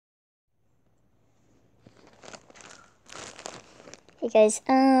Hey guys,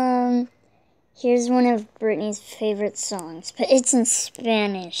 here's one of Brittany's favorite songs, but it's in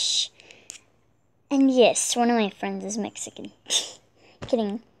Spanish. And yes, one of my friends is Mexican.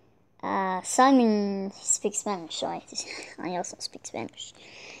 Kidding. Simon speaks Spanish, so I also speak Spanish.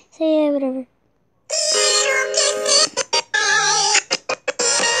 So yeah, whatever.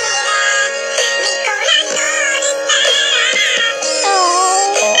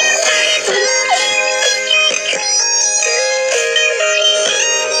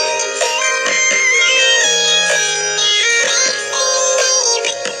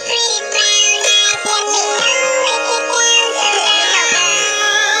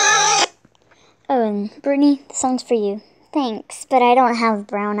 Oh, and Brittany, the song's for you. Thanks, but I don't have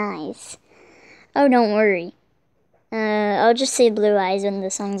brown eyes. Oh, don't worry. I'll just say blue eyes when the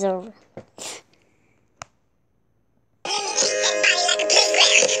song's over.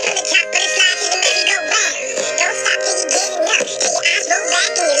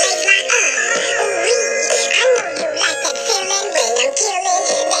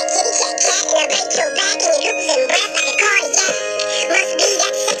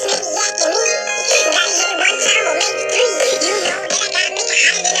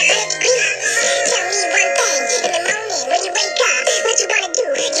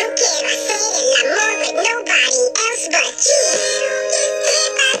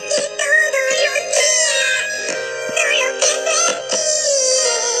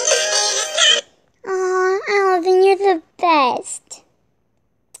 Alvin, you're the best.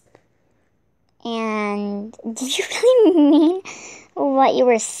 And did you really mean what you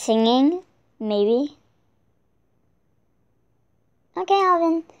were singing? Maybe? Okay,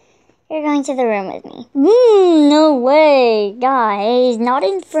 Alvin, you're going to the room with me. No way, guys, not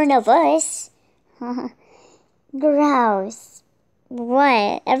in front of us. Gross.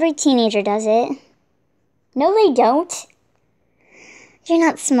 What? Every teenager does it. No, they don't. You're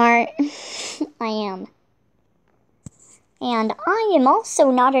not smart. I am. And I am also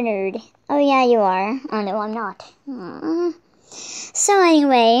not a nerd. Oh yeah, you are. Oh no, I'm not. So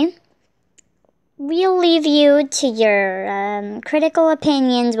anyway, we'll leave you to your critical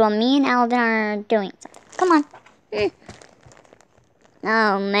opinions while me and Alvin are doing something. Come on.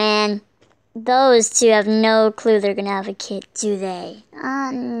 Oh man, those two have no clue they're gonna have a kid, do they?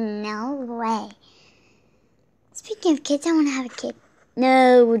 No way. Speaking of kids, I want to have a kid.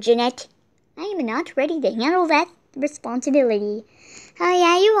 No, Jeanette, I am not ready to handle that responsibility. Oh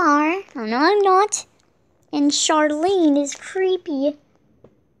yeah, you are. Oh no, I'm not. And Charlene is creepy.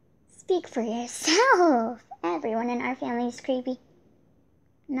 Speak for yourself. Everyone in our family is creepy.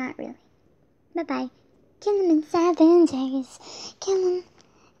 Not really. Bye-bye. Kill him in 7 days. Kill him.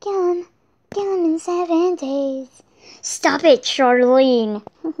 Kill him. Kill him in 7 days. Stop it, Charlene.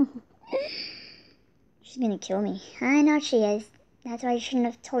 She's gonna kill me. I know she is. That's why I shouldn't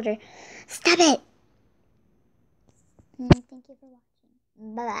have told her. Stop it. Thank you for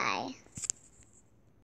watching. Bye-bye.